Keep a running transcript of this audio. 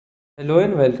Hello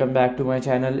and welcome back to my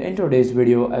channel. In today's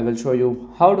video I will show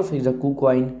you how to fix the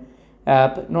KuCoin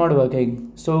app not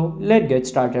working. So let's get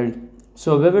started.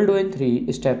 So we will do in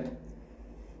 3 steps.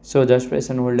 So just press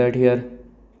and hold that here.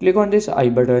 Click on this I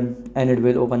button and it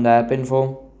will open the app info.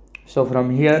 So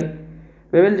from here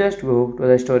we will just go to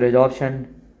the storage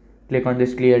option. Click on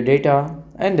this clear data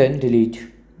and then delete.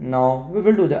 Now we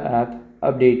will do the app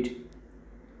update.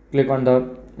 Click on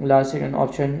the last second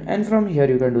option and from here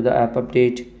you can do the app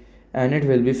update and it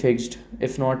will be fixed.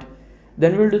 If not,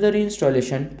 then we'll do the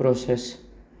reinstallation process.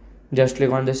 Just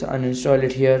click on this uninstall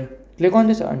it here, click on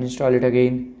this uninstall it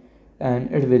again and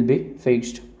it will be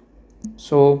fixed.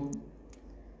 So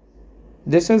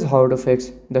this is how to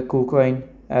fix the KuCoin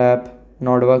app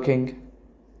not working.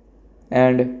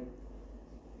 And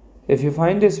if you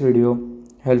find this video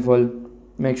helpful,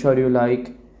 make sure you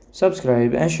like,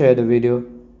 subscribe and share the video.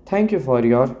 Thank you for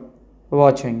your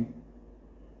watching.